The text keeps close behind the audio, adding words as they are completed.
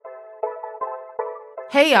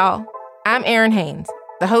Hey, y'all. I'm Erin Haynes,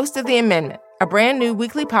 the host of The Amendment, a brand new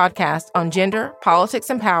weekly podcast on gender, politics,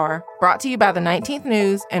 and power, brought to you by the 19th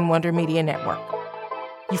News and Wonder Media Network.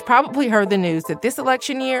 You've probably heard the news that this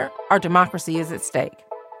election year, our democracy is at stake.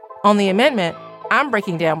 On The Amendment, I'm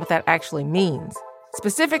breaking down what that actually means,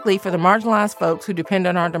 specifically for the marginalized folks who depend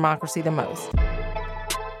on our democracy the most.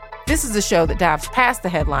 This is a show that dives past the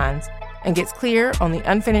headlines and gets clear on the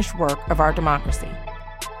unfinished work of our democracy.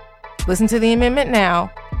 Listen to The Amendment now,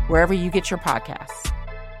 wherever you get your podcasts.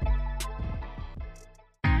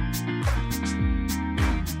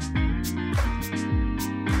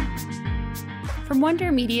 From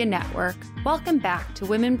Wonder Media Network, welcome back to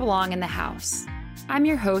Women Belong in the House. I'm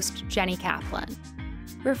your host, Jenny Kaplan.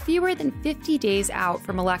 We're fewer than 50 days out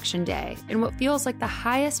from Election Day in what feels like the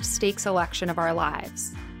highest stakes election of our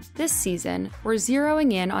lives. This season, we're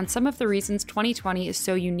zeroing in on some of the reasons 2020 is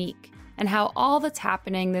so unique, and how all that's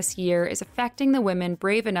happening this year is affecting the women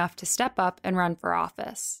brave enough to step up and run for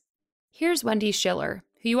office. Here's Wendy Schiller,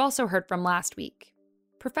 who you also heard from last week.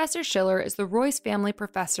 Professor Schiller is the Royce Family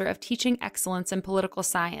Professor of Teaching Excellence in Political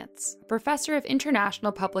Science, Professor of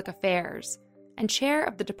International Public Affairs, and Chair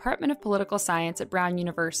of the Department of Political Science at Brown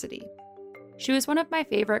University. She was one of my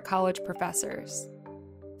favorite college professors.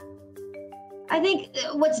 I think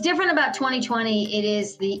what's different about 2020, it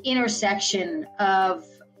is the intersection of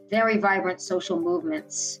very vibrant social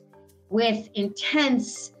movements with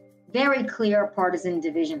intense, very clear partisan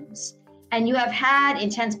divisions. And you have had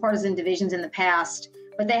intense partisan divisions in the past,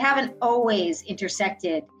 but they haven't always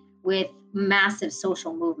intersected with massive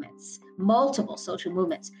social movements, multiple social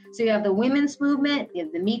movements. So you have the women's movement, you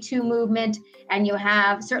have the Me Too movement, and you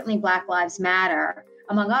have certainly Black Lives Matter,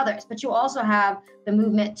 among others. But you also have the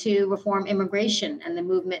movement to reform immigration and the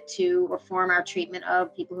movement to reform our treatment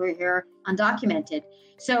of people who are here undocumented.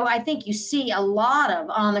 So I think you see a lot of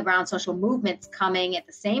on-the-ground social movements coming at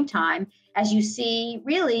the same time as you see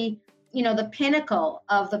really, the pinnacle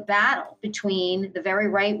of the battle between the very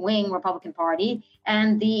right-wing Republican Party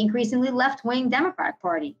and the increasingly left-wing Democratic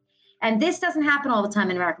Party. And this doesn't happen all the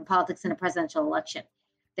time in American politics in a presidential election.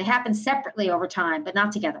 They happen separately over time, but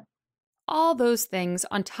not together. All those things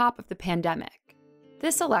on top of the pandemic.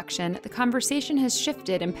 This election, the conversation has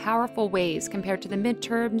shifted in powerful ways compared to the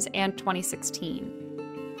midterms and 2016.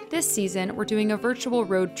 This season, we're doing a virtual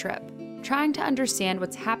road trip, trying to understand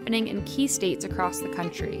what's happening in key states across the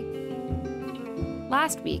country.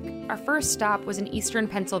 Last week, our first stop was in eastern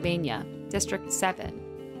Pennsylvania, District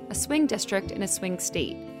 7, a swing district in a swing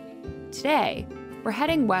state. Today, we're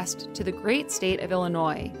heading west to the great state of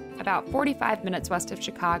Illinois, about 45 minutes west of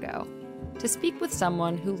Chicago, to speak with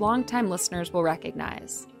someone who longtime listeners will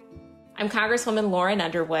recognize. I'm Congresswoman Lauren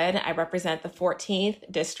Underwood. I represent the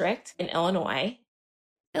 14th District in Illinois.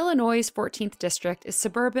 Illinois' 14th District is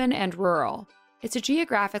suburban and rural. It's a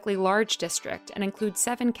geographically large district and includes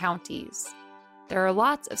 7 counties. There are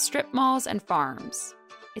lots of strip malls and farms.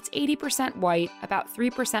 It's 80% white, about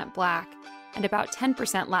 3% black, and about 10%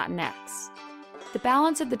 Latinx. The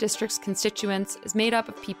balance of the district's constituents is made up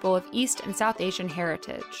of people of East and South Asian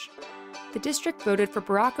heritage. The district voted for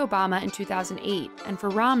Barack Obama in 2008 and for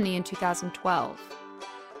Romney in 2012.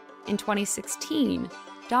 In 2016,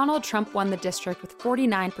 Donald Trump won the district with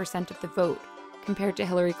 49% of the vote, compared to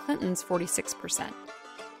Hillary Clinton's 46%.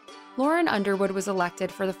 Lauren Underwood was elected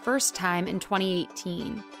for the first time in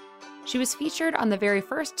 2018. She was featured on the very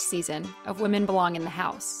first season of Women Belong in the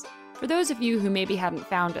House. For those of you who maybe hadn't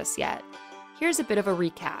found us yet, here's a bit of a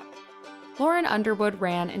recap. Lauren Underwood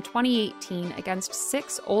ran in 2018 against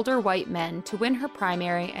 6 older white men to win her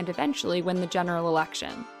primary and eventually win the general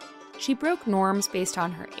election. She broke norms based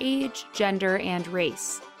on her age, gender, and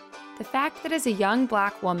race. The fact that as a young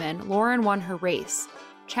Black woman, Lauren won her race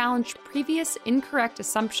challenged previous incorrect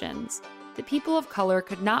assumptions that people of color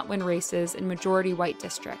could not win races in majority white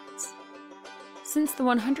districts. Since the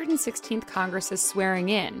 116th Congress's swearing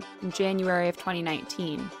in January of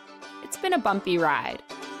 2019, it's been a bumpy ride.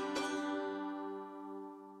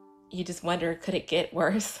 You just wonder, could it get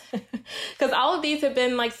worse? Because all of these have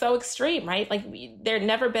been so extreme, right? There had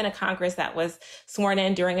never been a Congress that was sworn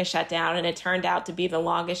in during a shutdown, and it turned out to be the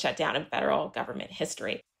longest shutdown in federal government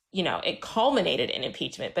history. It culminated in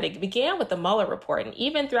impeachment, but it began with the Mueller report. And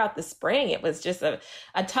even throughout the spring, it was just a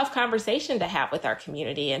tough conversation to have with our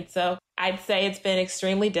community. And so I'd say it's been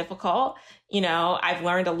extremely difficult. I've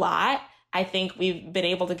learned a lot. I think we've been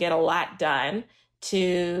able to get a lot done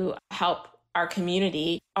to help our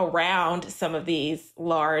community around some of these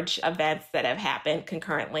large events that have happened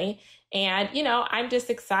concurrently. And, I'm just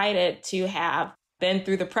excited to have been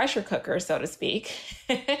through the pressure cooker, so to speak,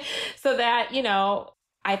 so that,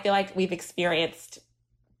 I feel like we've experienced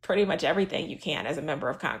pretty much everything you can as a member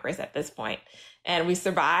of Congress at this point. And we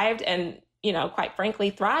survived and, quite frankly,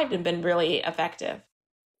 thrived and been really effective.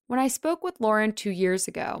 When I spoke with Lauren 2 years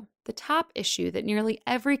ago, the top issue that nearly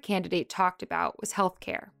every candidate talked about was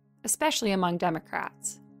healthcare, especially among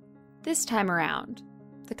Democrats. This time around,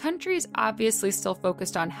 the country is obviously still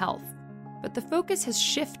focused on health, but the focus has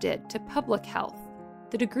shifted to public health.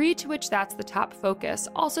 The degree to which that's the top focus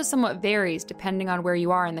also somewhat varies depending on where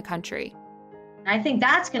you are in the country. I think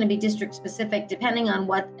that's going to be district specific depending on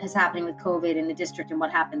what is happening with COVID in the district and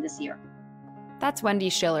what happened this year. That's Wendy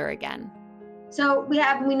Schiller again. So we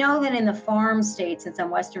know that in the farm states and some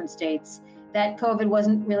Western states that COVID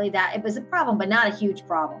wasn't really it was a problem, but not a huge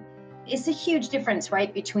problem. It's a huge difference,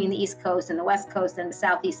 right, between the East Coast and the West Coast and the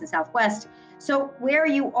Southeast and Southwest. So where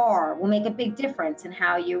you are will make a big difference in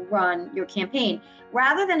how you run your campaign,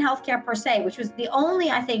 rather than healthcare per se, which was the only,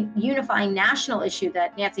 I think, unifying national issue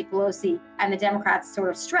that Nancy Pelosi and the Democrats sort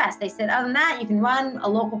of stressed. They said, other than that, you can run a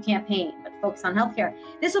local campaign, but focus on healthcare.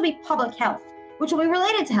 This will be public health, which will be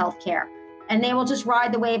related to healthcare, and they will just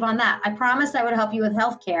ride the wave on that. I promised I would help you with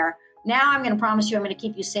healthcare. Now I'm going to promise you I'm going to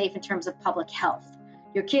keep you safe in terms of public health.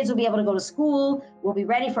 Your kids will be able to go to school. We'll be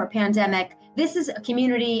ready for a pandemic. This is a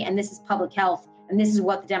community, and this is public health, and this is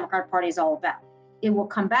what the Democratic Party is all about. It will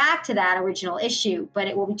come back to that original issue, but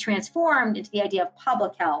it will be transformed into the idea of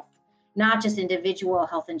public health, not just individual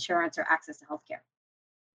health insurance or access to health care.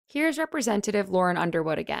 Here's Representative Lauren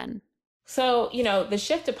Underwood again. So, the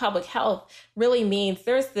shift to public health really means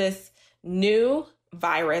there's this new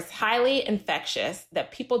virus, highly infectious,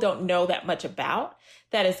 that people don't know that much about,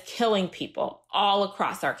 that is killing people all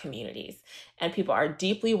across our communities. And people are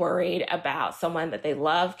deeply worried about someone that they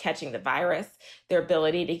love catching the virus, their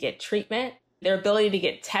ability to get treatment, their ability to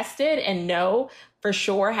get tested and know for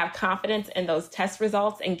sure, have confidence in those test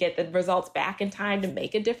results and get the results back in time to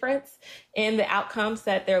make a difference in the outcomes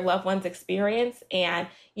that their loved ones experience. And,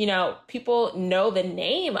 people know the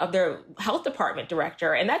name of their health department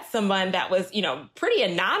director, and that's someone that was, pretty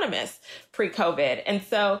anonymous pre-COVID. And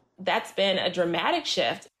so that's been a dramatic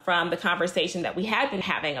shift from the conversation that we had been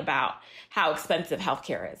having about how expensive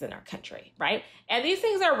healthcare is in our country, right? And these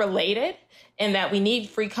things are related in that we need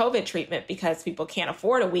free COVID treatment because people can't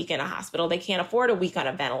afford a week in a hospital. They can't afford a week on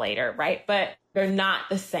a ventilator, right? But they're not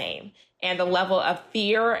the same. And the level of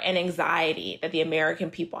fear and anxiety that the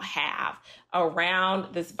American people have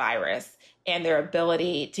around this virus and their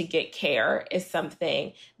ability to get care is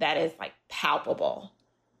something that is palpable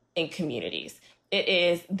in communities. It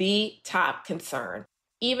is the top concern,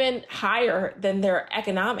 even higher than their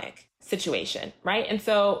economic situation, right? And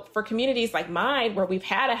so for communities like mine, where we've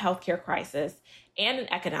had a healthcare crisis and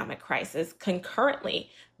an economic crisis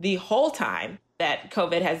concurrently the whole time that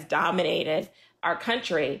COVID has dominated our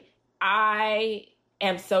country, I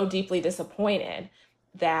am so deeply disappointed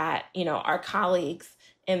that, our colleagues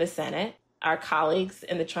in the Senate, our colleagues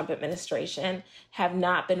in the Trump administration have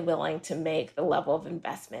not been willing to make the level of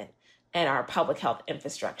investment in our public health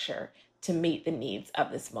infrastructure to meet the needs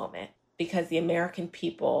of this moment, because the American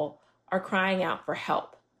people are crying out for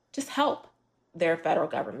help, just help. Their federal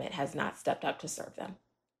government has not stepped up to serve them.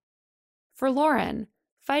 For Lauren,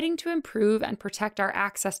 fighting to improve and protect our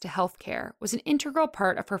access to health care was an integral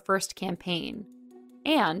part of her first campaign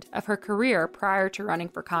and of her career prior to running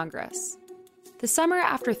for Congress. The summer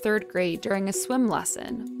after third grade, during a swim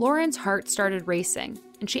lesson, Lauren's heart started racing,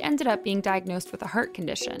 and she ended up being diagnosed with a heart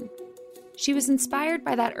condition. She was inspired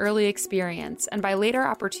by that early experience and by later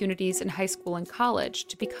opportunities in high school and college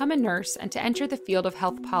to become a nurse and to enter the field of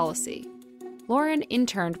health policy. Lauren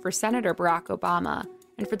interned for Senator Barack Obama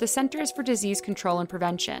and for the Centers for Disease Control and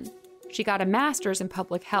Prevention. She got a master's in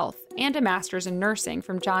public health and a master's in nursing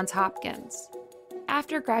from Johns Hopkins.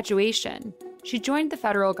 After graduation, she joined the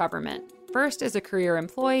federal government, first as a career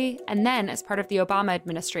employee and then as part of the Obama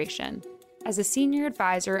administration, as a senior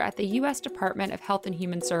advisor at the U.S. Department of Health and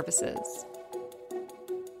Human Services.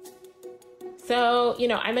 So,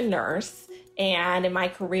 I'm a nurse, and in my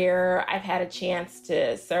career, I've had a chance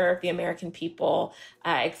to serve the American people,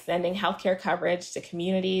 extending healthcare coverage to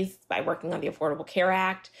communities by working on the Affordable Care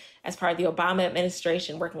Act, as part of the Obama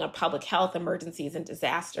administration, working on public health emergencies and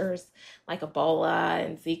disasters like Ebola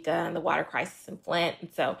and Zika and the water crisis in Flint.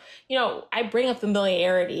 And so, I bring a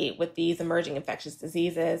familiarity with these emerging infectious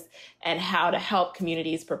diseases and how to help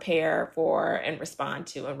communities prepare for and respond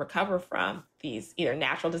to and recover from these either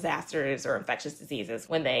natural disasters or infectious diseases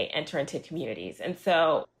when they enter into communities. And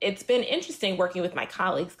so it's been interesting working with my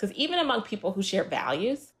colleagues, because even among people who share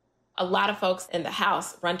values, a lot of folks in the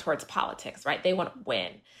House run towards politics, right? They want to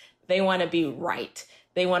win. They want to be right.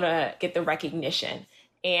 They want to get the recognition.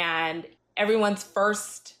 And everyone's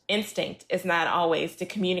first instinct is not always to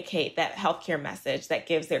communicate that healthcare message that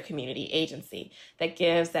gives their community agency, that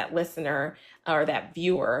gives that listener or that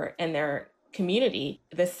viewer in their community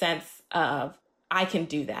the sense of, I can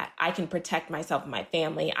do that. I can protect myself and my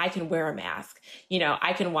family. I can wear a mask.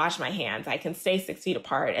 I can wash my hands. I can stay 6 feet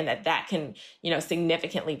apart, and that can,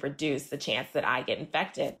 significantly reduce the chance that I get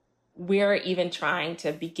infected. We're even trying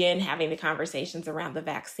to begin having the conversations around the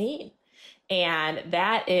vaccine. And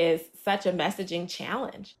that is such a messaging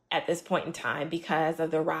challenge at this point in time because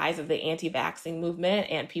of the rise of the anti-vaccine movement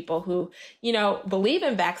and people who, believe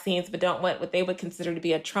in vaccines, but don't want what they would consider to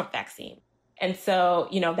be a Trump vaccine. And so,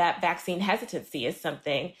 that vaccine hesitancy is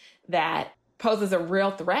something that poses a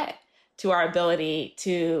real threat to our ability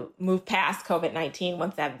to move past COVID-19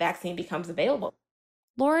 once that vaccine becomes available.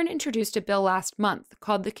 Lauren introduced a bill last month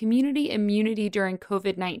called the Community Immunity During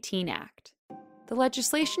COVID-19 Act. The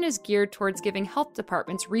legislation is geared towards giving health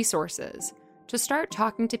departments resources to start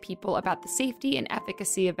talking to people about the safety and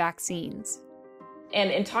efficacy of vaccines.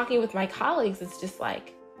 And in talking with my colleagues, it's just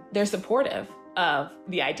like they're supportive of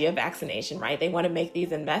the idea of vaccination, right? They want to make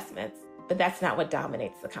these investments, but that's not what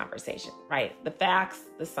dominates the conversation, right? The facts,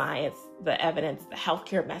 the science, the evidence, the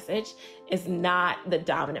healthcare message is not the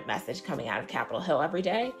dominant message coming out of Capitol Hill every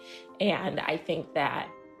day. And I think that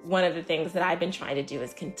one of the things that I've been trying to do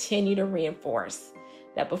is continue to reinforce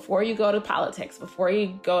that before you go to politics, before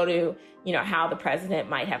you go to, how the president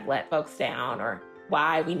might have let folks down or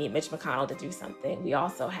why we need Mitch McConnell to do something, we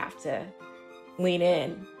also have to lean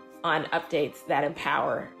in on updates that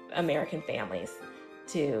empower American families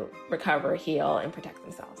to recover, heal, and protect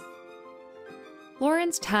themselves.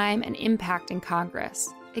 Lauren's time and impact in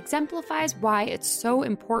Congress exemplifies why it's so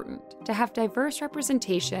important to have diverse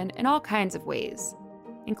representation in all kinds of ways,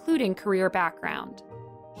 including career background.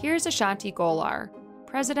 Here's Ashanti Golar,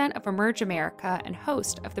 president of Emerge America and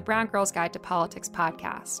host of the Brown Girls Guide to Politics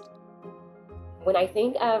podcast. When I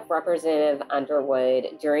think of Representative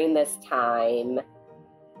Underwood during this time,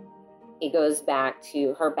 it goes back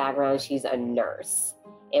to her background. She's a nurse,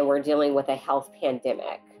 and we're dealing with a health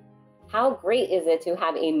pandemic. How great is it to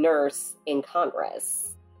have a nurse in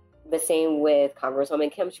Congress? The same with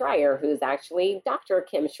Congresswoman Kim Schreier, who's actually Dr.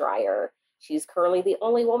 Kim Schreier. She's currently the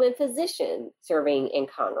only woman physician serving in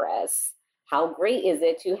Congress. How great is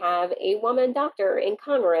it to have a woman doctor in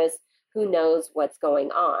Congress who knows what's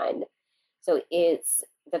going on? So it's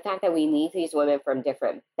the fact that we need these women from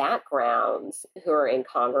different backgrounds who are in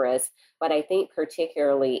Congress, but I think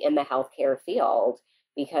particularly in the healthcare field,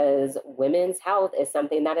 because women's health is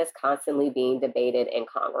something that is constantly being debated in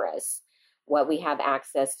Congress. What we have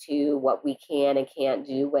access to, what we can and can't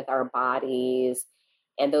do with our bodies,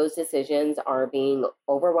 and those decisions are being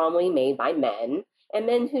overwhelmingly made by men and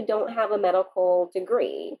men who don't have a medical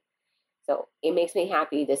degree. So it makes me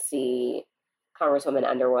happy to see Congresswoman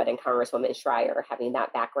Underwood and Congresswoman Schreier having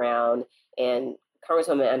that background. And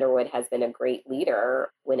Congresswoman Underwood has been a great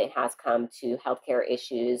leader when it has come to healthcare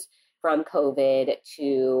issues, from COVID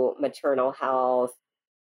to maternal health.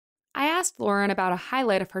 I asked Lauren about a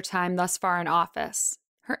highlight of her time thus far in office.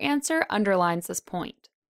 Her answer underlines this point.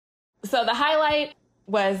 So the highlight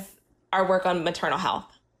was our work on maternal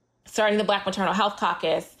health, starting the Black Maternal Health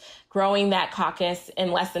Caucus, growing that caucus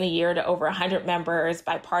in less than a year to over 100 members,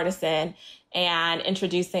 bipartisan, and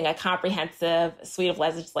introducing a comprehensive suite of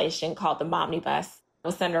legislation called the Momnibus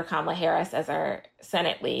with Senator Kamala Harris as our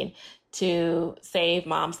Senate lead to save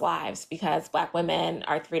moms' lives, because Black women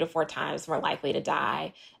are 3 to 4 times more likely to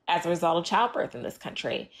die as a result of childbirth in this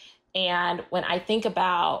country. And when I think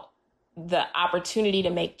about the opportunity to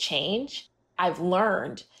make change, I've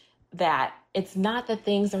learned that it's not that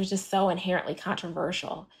things are just so inherently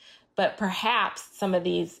controversial, but perhaps some of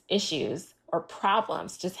these issues or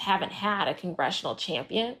problems just haven't had a congressional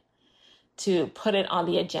champion to put it on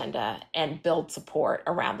the agenda and build support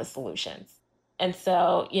around the solutions. And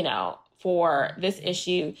so, for this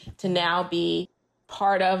issue to now be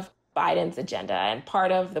part of Biden's agenda and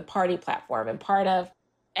part of the party platform and part of,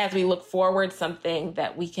 as we look forward, something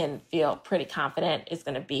that we can feel pretty confident is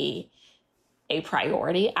going to be a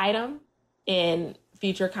priority item in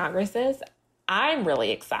future Congresses, I'm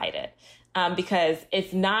really excited because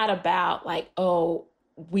it's not about like, oh,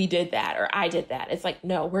 we did that or I did that. It's like,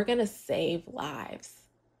 no, we're going to save lives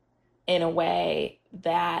in a way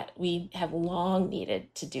that we have long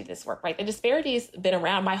needed to do this work, right? The disparity's been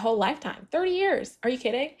around my whole lifetime, 30 years. Are you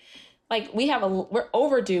kidding? Like we're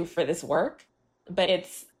overdue for this work, but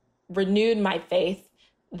it's renewed my faith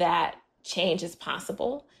that change is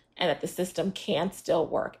possible and that the system can still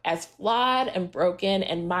work. As flawed and broken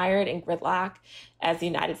and mired in gridlock as the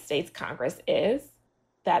United States Congress is,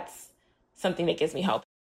 that's something that gives me hope.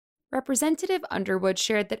 Representative Underwood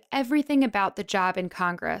shared that everything about the job in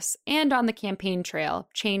Congress and on the campaign trail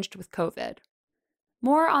changed with COVID.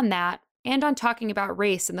 More on that and on talking about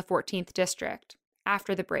race in the 14th District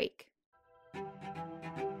after the break.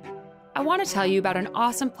 I want to tell you about an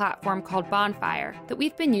awesome platform called Bonfire that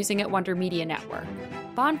we've been using at Wonder Media Network.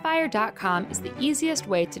 Bonfire.com is the easiest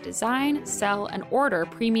way to design, sell, and order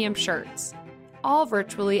premium shirts, all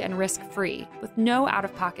virtually and risk-free with no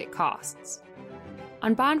out-of-pocket costs.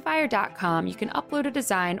 On Bonfire.com, you can upload a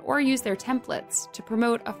design or use their templates to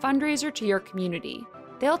promote a fundraiser to your community.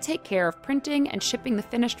 They'll take care of printing and shipping the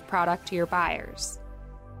finished product to your buyers.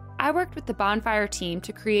 I worked with the Bonfire team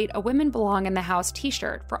to create a Women Belong in the House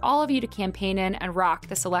t-shirt for all of you to campaign in and rock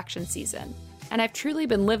this election season, and I've truly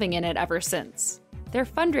been living in it ever since. Their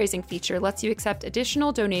fundraising feature lets you accept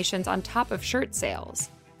additional donations on top of shirt sales,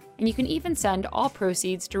 and you can even send all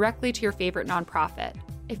proceeds directly to your favorite nonprofit.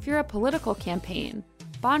 If you're a political campaign,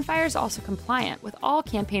 Bonfire is also compliant with all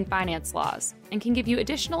campaign finance laws and can give you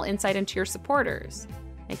additional insight into your supporters,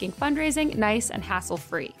 making fundraising nice and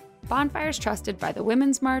hassle-free. Bonfire is trusted by the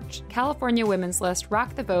Women's March, California Women's List,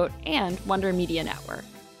 Rock the Vote, and Wonder Media Network.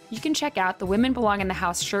 You can check out the Women Belong in the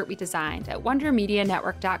House shirt we designed at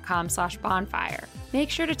wondermedianetwork.com/bonfire.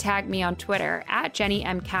 Make sure to tag me on Twitter at Jenny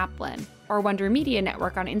M. Kaplan or Wonder Media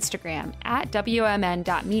Network on Instagram at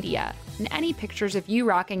WMN.media and any pictures of you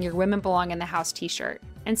rocking your Women Belong in the House t-shirt.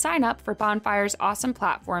 And sign up for Bonfire's awesome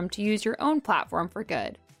platform to use your own platform for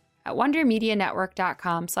good at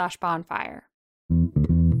wondermedianetwork.com/bonfire.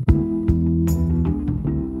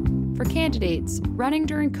 For candidates, running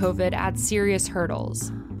during COVID adds serious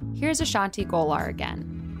hurdles. Here's Ashanti Golar again.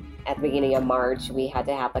 At the beginning of March, we had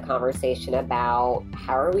to have the conversation about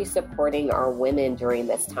how are we supporting our women during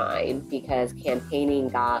this time, because campaigning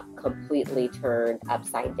got completely turned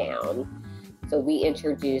upside down. So we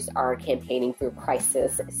introduced our Campaigning Through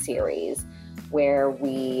Crisis series, where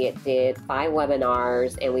we did 5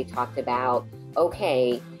 webinars and we talked about,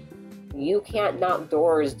 okay, you can't knock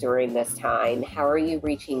doors during this time. How are you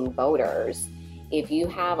reaching voters? If you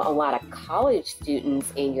have a lot of college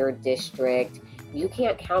students in your district, you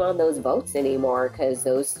can't count on those votes anymore because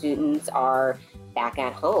those students are back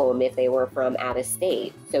at home if they were from out of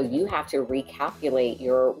state. So you have to recalculate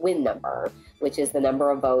your win number, which is the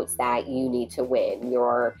number of votes that you need to win,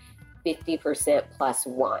 your 50% plus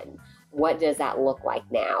 1. What does that look like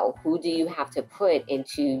now? Who do you have to put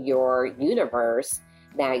into your universe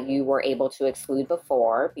that you were able to exclude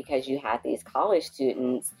before because you had these college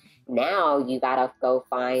students? Now you got to go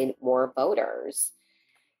find more voters.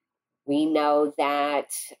 We know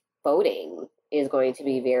that voting is going to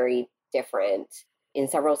be very different. In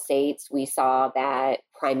several states, we saw that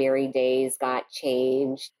primary days got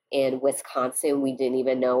changed. In Wisconsin, we didn't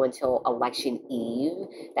even know until election eve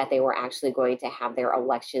that they were actually going to have their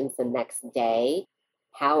elections the next day.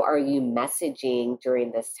 How are you messaging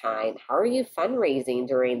during this time? How are you fundraising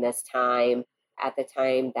during this time? At the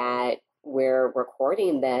time that we're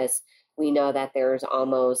recording this, we know that there's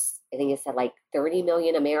almost, I think it said like 30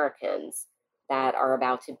 million Americans that are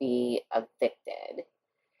about to be evicted.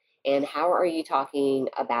 And how are you talking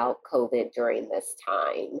about COVID during this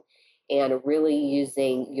time? And really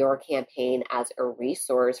using your campaign as a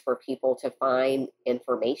resource for people to find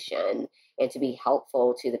information and to be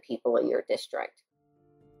helpful to the people in your district.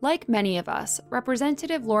 Like many of us,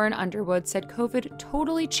 Representative Lauren Underwood said COVID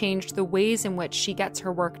totally changed the ways in which she gets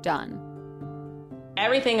her work done.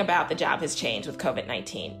 Everything about the job has changed with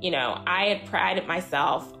COVID-19. You know, I had prided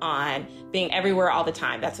myself on being everywhere all the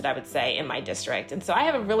time. That's what I would say in my district. And so I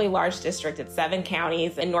have a really large district. It's 7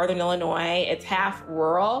 counties in northern Illinois. It's half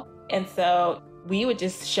rural. And so we would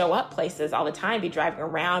just show up places all the time, be driving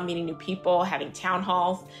around, meeting new people, having town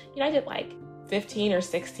halls. You know, I did like 15 or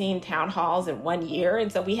 16 town halls in 1 year. And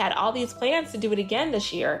so we had all these plans to do it again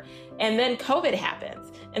this year. And then COVID happens.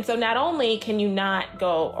 And so not only can you not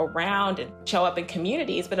go around and show up in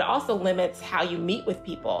communities, but it also limits how you meet with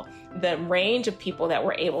people, the range of people that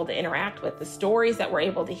we're able to interact with, the stories that we're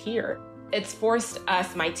able to hear. It's forced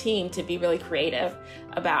us, my team, to be really creative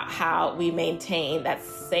about how we maintain that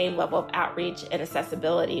same level of outreach and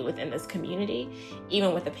accessibility within this community,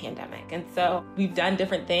 even with the pandemic. And so we've done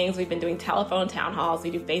different things. We've been doing telephone town halls,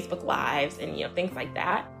 we do Facebook Lives and, things like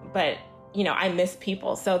that. But, I miss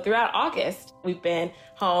people. So throughout August, we've been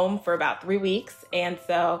home for about 3 weeks. And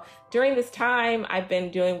so during this time, I've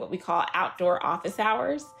been doing what we call outdoor office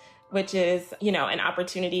hours, which is, an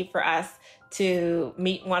opportunity for us to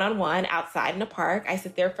meet one-on-one outside in a park. I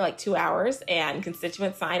sit there for like 2 hours and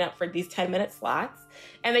constituents sign up for these 10-minute slots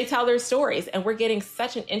and they tell their stories. And we're getting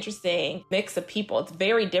such an interesting mix of people. It's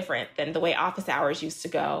very different than the way office hours used to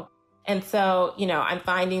go. And so, I'm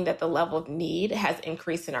finding that the level of need has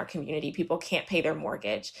increased in our community. People can't pay their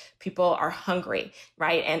mortgage. People are hungry,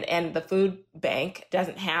 right? And the food bank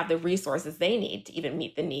doesn't have the resources they need to even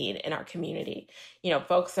meet the need in our community.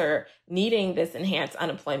 Folks are needing this enhanced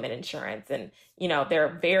unemployment insurance, and,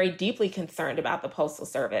 they're very deeply concerned about the Postal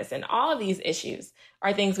Service. And all of these issues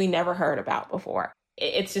are things we never heard about before.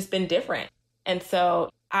 It's just been different. And so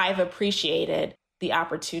I've appreciated the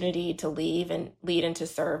opportunity to leave and lead and to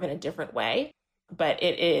serve in a different way. But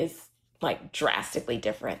it is like drastically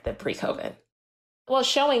different than pre-COVID. Well,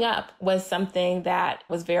 showing up was something that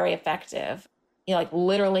was very effective. Like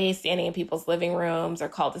literally standing in people's living rooms or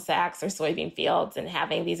cul-de-sacs or soybean fields and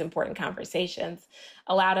having these important conversations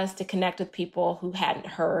allowed us to connect with people who hadn't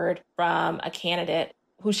heard from a candidate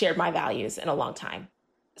who shared my values in a long time.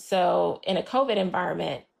 So in a COVID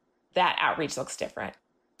environment, that outreach looks different.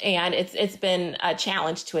 And it's been a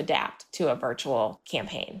challenge to adapt to a virtual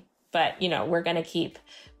campaign. But, we're going to keep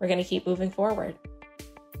moving forward.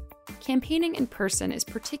 Campaigning in person is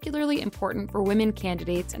particularly important for women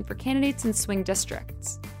candidates and for candidates in swing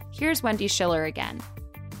districts. Here's Wendy Schiller again.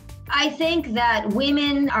 I think that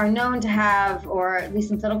women are known to have, or at least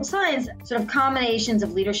in political science, sort of combinations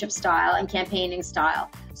of leadership style and campaigning style.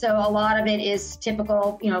 So a lot of it is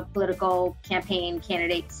typical, political campaign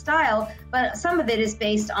candidate style, but some of it is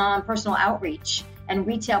based on personal outreach and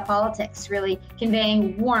retail politics, really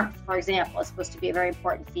conveying warmth, for example, is supposed to be a very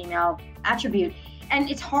important female attribute. And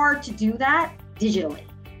it's hard to do that digitally.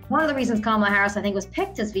 One of the reasons Kamala Harris, I think, was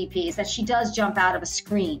picked as VP is that she does jump out of a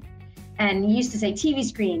screen. And you used to say TV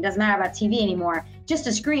screen, doesn't matter about TV anymore, just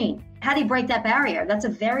a screen. How do you break that barrier? That's a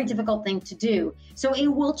very difficult thing to do. So it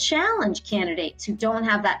will challenge candidates who don't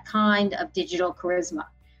have that kind of digital charisma.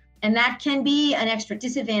 And that can be an extra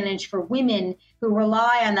disadvantage for women who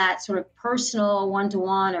rely on that sort of personal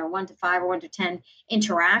 1-to-1 or 1-to-5 or 1-to-10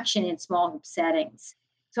 interaction in small group settings.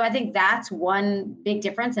 So I think that's one big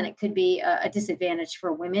difference, and it could be a disadvantage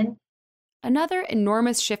for women. Another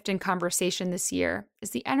enormous shift in conversation this year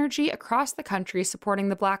is the energy across the country supporting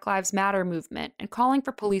the Black Lives Matter movement and calling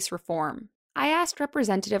for police reform. I asked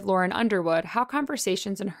Representative Lauren Underwood how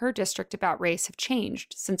conversations in her district about race have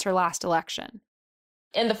changed since her last election.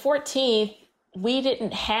 In the 14th, we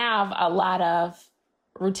didn't have a lot of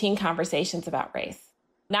routine conversations about race,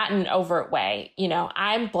 not in an overt way.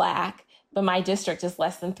 I'm Black, but my district is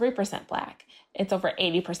less than 3% Black. It's over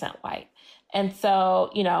 80% white. And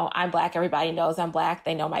so, I'm Black. Everybody knows I'm Black.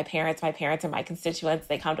 They know my parents. My parents are my constituents.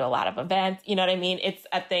 They come to a lot of events. You know what I mean? It's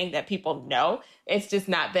a thing that people know. It's just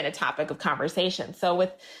not been a topic of conversation. So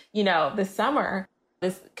with, this summer,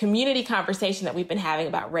 this community conversation that we've been having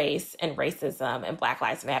about race and racism and Black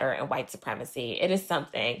Lives Matter and white supremacy, it is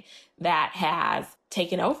something that has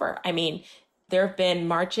taken over. I mean, there have been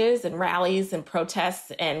marches and rallies and protests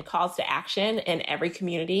and calls to action in every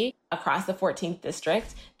community across the 14th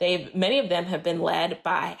district. Many of them have been led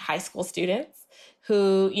by high school students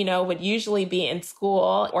who, would usually be in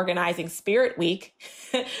school organizing Spirit Week,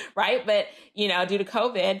 right? But, due to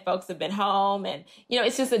COVID, folks have been home and,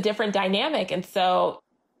 it's just a different dynamic. And so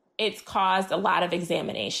it's caused a lot of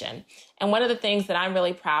examination. And one of the things that I'm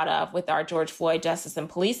really proud of with our George Floyd Justice and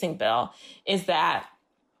Policing bill is that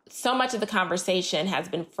so much of the conversation has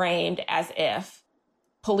been framed as if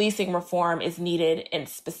policing reform is needed in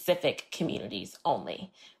specific communities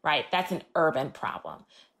only, right? That's an urban problem.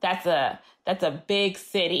 That's a big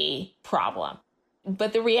city problem.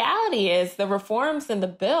 But the reality is the reforms in the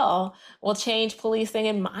bill will change policing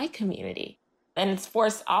in my community. And it's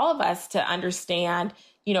forced all of us to understand,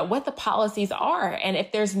 what the policies are. And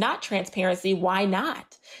if there's not transparency, why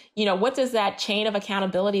not? What does that chain of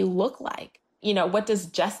accountability look like? What does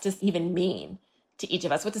justice even mean to each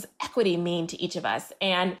of us? What does equity mean to each of us?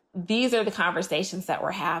 And these are the conversations that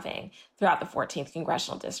we're having throughout the 14th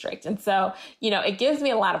Congressional District. And so, it gives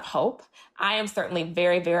me a lot of hope. I am certainly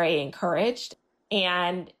very, very encouraged.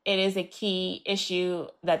 And it is a key issue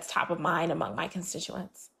that's top of mind among my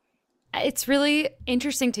constituents. It's really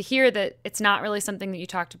interesting to hear that it's not really something that you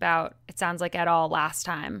talked about, it sounds like, at all last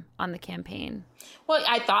time on the campaign. Well,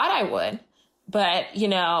 I thought I would. But,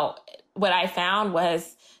 what I found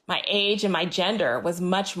was my age and my gender was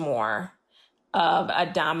much more of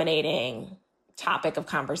a dominating topic of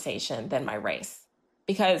conversation than my race.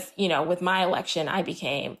 Because, with my election, I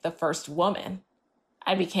became the first woman.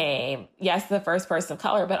 I became, yes, the first person of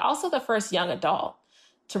color, but also the first young adult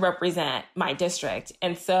to represent my district.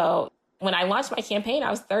 And so when I launched my campaign, I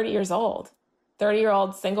was 30 years old,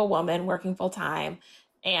 30-year-old single woman working full time.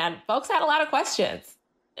 And folks had a lot of questions.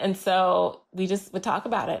 And so we just would talk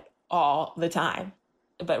about it all the time.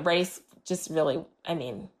 But race just really,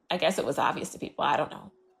 I guess it was obvious to people. I don't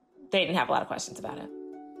know. they didn't have a lot of questions about it.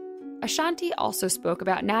 Ashanti also spoke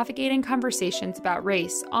about navigating conversations about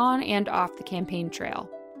race on and off the campaign trail.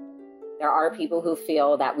 There are people who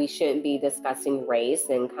feel that we shouldn't be discussing race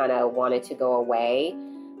and kind of want it to go away,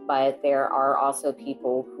 but there are also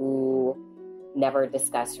people who never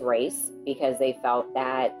discuss race because they felt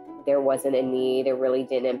that there wasn't a need, it really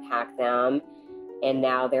didn't impact them. And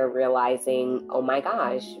now they're realizing, oh my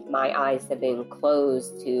gosh, my eyes have been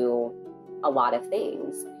closed to a lot of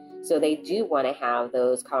things. So they do want to have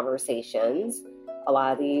those conversations. A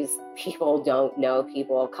lot of these people don't know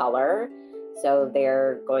people of color. So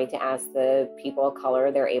they're going to ask the people of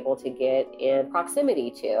color they're able to get in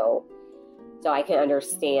proximity to. So I can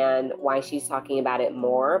understand why she's talking about it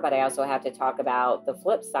more, but I also have to talk about the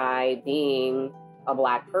flip side. Being a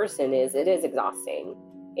Black person it is exhausting.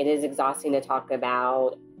 It is exhausting to talk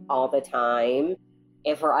about all the time.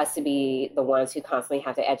 And for us to be the ones who constantly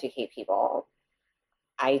have to educate people.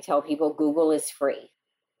 I tell people Google is free.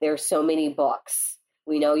 There's so many books.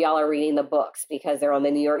 We know y'all are reading the books because they're on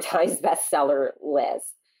the New York Times bestseller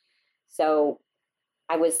list. So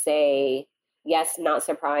I would say, yes, not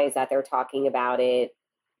surprised that they're talking about it.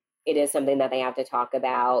 It is something that they have to talk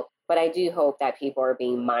about. But I do hope that people are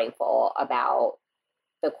being mindful about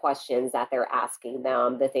the questions that they're asking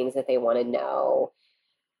them, the things that they want to know,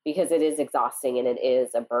 because it is exhausting and it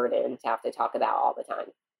is a burden to have to talk about all the time.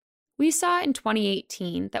 We saw in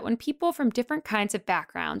 2018 that when people from different kinds of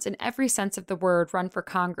backgrounds in every sense of the word run for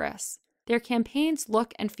Congress, their campaigns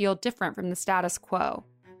look and feel different from the status quo.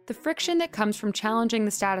 The friction that comes from challenging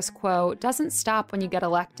the status quo doesn't stop when you get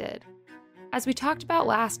elected. As we talked about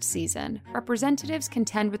last season, representatives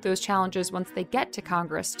contend with those challenges once they get to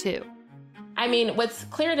Congress, too. I mean, what's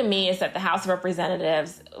clear to me is that the House of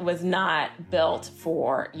Representatives was not built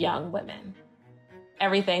for young women.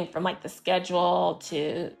 Everything from like the schedule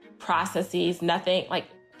to processes, nothing, like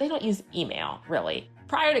they don't use email really.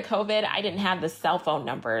 Prior to COVID, I didn't have the cell phone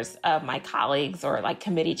numbers of my colleagues or like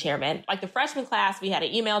committee chairmen. Like the freshman class, we had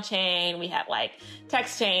an email chain, we had like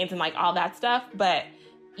text chains and like all that stuff. But,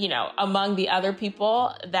 you know, among the other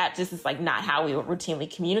people, that just is like not how we would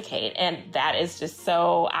routinely communicate. And that is just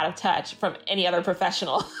so out of touch from any other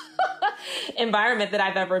professional environment that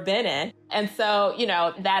I've ever been in. And so, you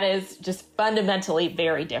know, that is just fundamentally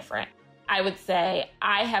very different. I would say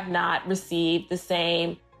I have not received the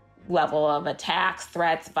same level of attacks,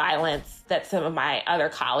 threats, violence that some of my other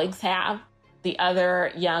colleagues have. The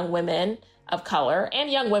other young women of color and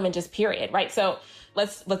young women just period, right? So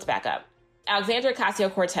let's back up. Alexandria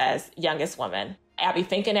Ocasio-Cortez, youngest woman. Abby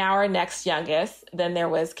Finkenauer, next youngest. Then there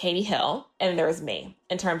was Katie Hill, and there was me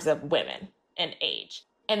in terms of women and age.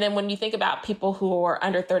 And then when you think about people who are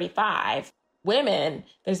under 35, women,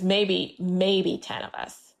 there's maybe 10 of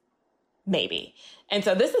us. Maybe. And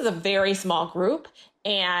so this is a very small group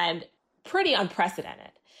and pretty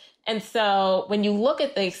unprecedented. And so when you look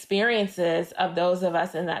at the experiences of those of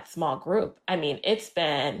us in that small group, I mean, it's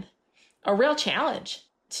been a real challenge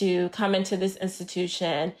to come into this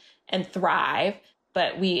institution and thrive.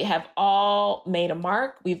 But we have all made a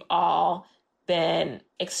mark. We've all been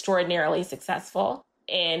extraordinarily successful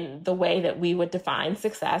in the way that we would define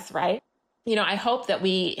success, right? You know, I hope that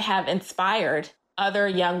we have inspired other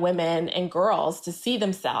young women and girls to see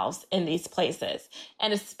themselves in these places.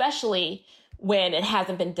 And especially when it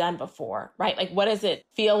hasn't been done before, right? Like, what does it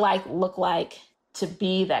feel like, look like to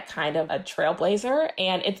be that kind of a trailblazer?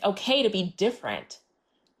 And it's okay to be different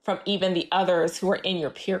from even the others who are in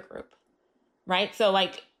your peer group, right? So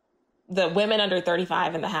like the women under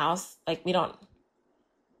 35 in the House, like we don't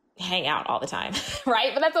hang out all the time,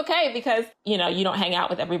 right? But that's okay because, you know, you don't hang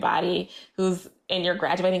out with everybody who's in your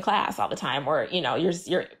graduating class all the time or, you know,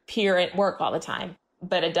 your peer at work all the time.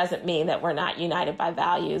 But it doesn't mean that we're not united by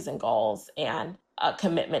values and goals and a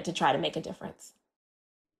commitment to try to make a difference.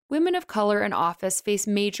 Women of color in office face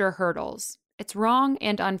major hurdles. It's wrong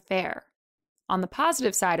and unfair. On the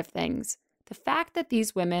positive side of things, the fact that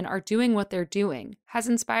these women are doing what they're doing has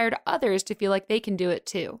inspired others to feel like they can do it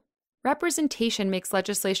too. Representation makes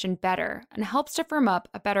legislation better and helps to firm up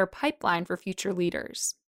a better pipeline for future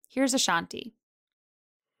leaders. Here's Ashanti.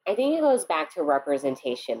 I think it goes back to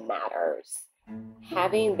representation matters.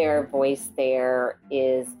 Having their voice there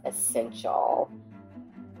is essential.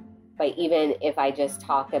 But even if I just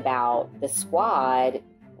talk about the squad,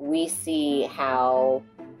 we see how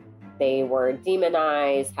they were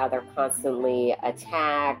demonized, how they're constantly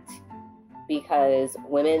attacked, because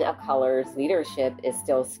women of color's leadership is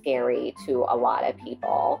still scary to a lot of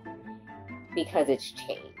people because it's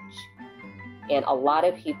change. And a lot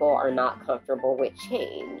of people are not comfortable with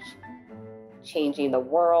change, changing the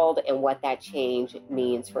world and what that change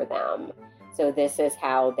means for them. So this is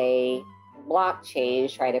how they block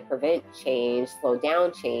change, try to prevent change, slow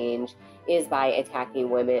down change, is by attacking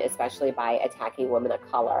women, especially by attacking women of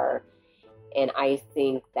color. And I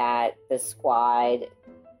think that the squad,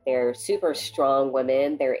 they're super strong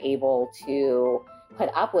women. They're able to put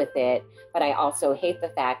up with it. But I also hate the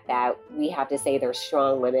fact that we have to say they're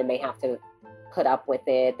strong women. They have to put up with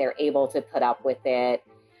it. They're able to put up with it.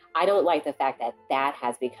 I don't like the fact that that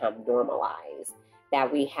has become normalized,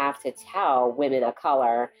 that we have to tell women of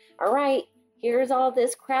color, all right, here's all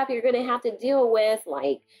this crap you're going to have to deal with,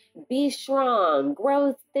 like be strong,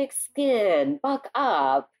 grow thick skin, buck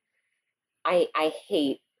up. I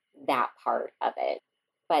hate that part of it.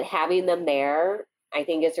 But having them there, I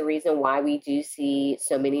think is the reason why we do see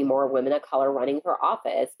so many more women of color running for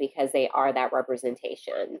office, because they are that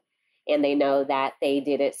representation. And they know that they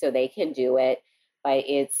did it so they can do it, but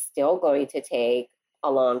it's still going to take a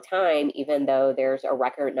long time, even though there's a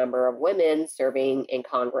record number of women serving in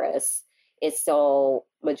Congress. It's still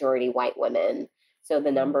majority white women. So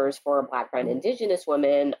the numbers for Black, Brown, Indigenous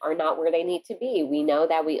women are not where they need to be. We know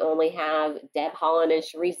that we only have Deb Haaland and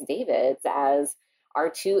Sharice Davids as our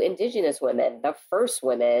two Indigenous women, the first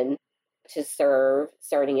women to serve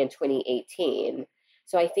starting in 2018.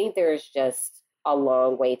 So I think there's just a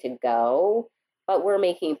long way to go, but we're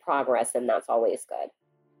making progress, and that's always good.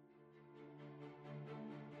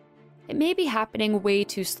 It may be happening way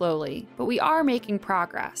too slowly, but we are making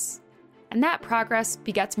progress. And that progress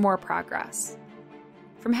begets more progress.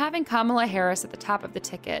 From having Kamala Harris at the top of the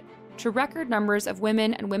ticket to record numbers of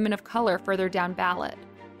women and women of color further down ballot,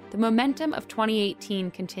 the momentum of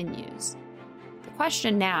 2018 continues. The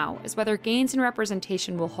question now is whether gains in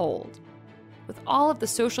representation will hold. With all of the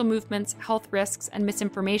social movements, health risks, and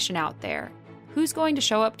misinformation out there, who's going to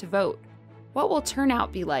show up to vote? What will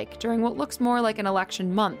turnout be like during what looks more like an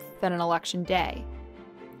election month than an election day?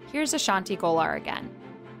 Here's Ashanti Golar again.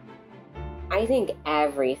 I think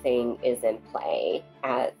everything is in play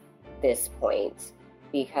at this point,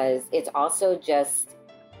 because it's also just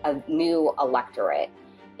a new electorate.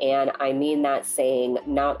 And I mean that saying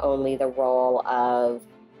not only the role of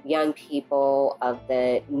young people, of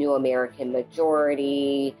the new American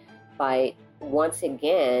majority, but once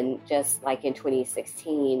again, just like in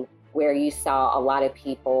 2016, where you saw a lot of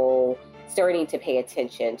people starting to pay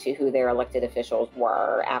attention to who their elected officials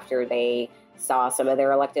were after they saw some of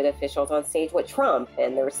their elected officials on stage with Trump,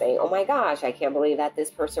 and they're saying, oh my gosh, I can't believe that this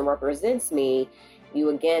person represents me. You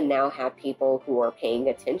again now have people who are paying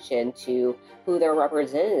attention to who their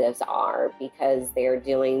representatives are, because they're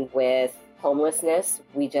dealing with homelessness.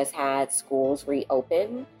 We just had schools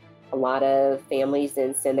reopen. A lot of families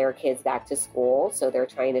didn't send their kids back to school, so they're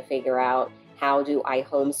trying to figure out, how do I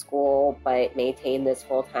homeschool but maintain this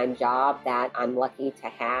full-time job that I'm lucky to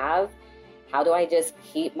have? How do I just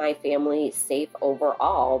keep my family safe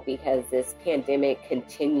overall, because this pandemic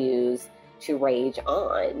continues to rage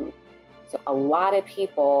on? So a lot of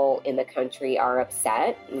people in the country are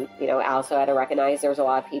upset. And, I also had to recognize there's a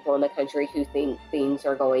lot of people in the country who think things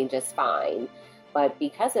are going just fine. But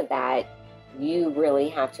because of that, you really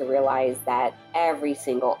have to realize that every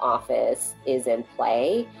single office is in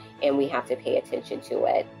play, and we have to pay attention to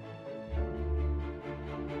it.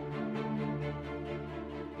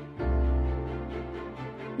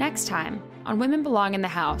 Next time, on Women Belong in the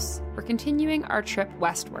House, we're continuing our trip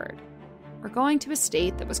westward. We're going to a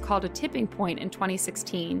state that was called a tipping point in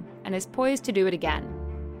 2016 and is poised to do it again: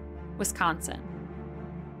 Wisconsin.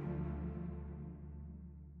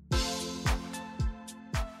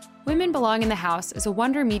 Women Belong in the House is a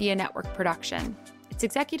Wonder Media Network production. It's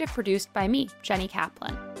executive produced by me, Jenny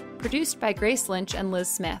Kaplan. Produced by Grace Lynch and Liz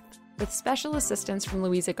Smith, with special assistance from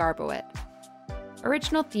Louisa Garbowit.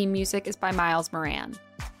 Original theme music is by Miles Moran.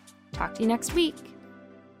 Talk to you next week.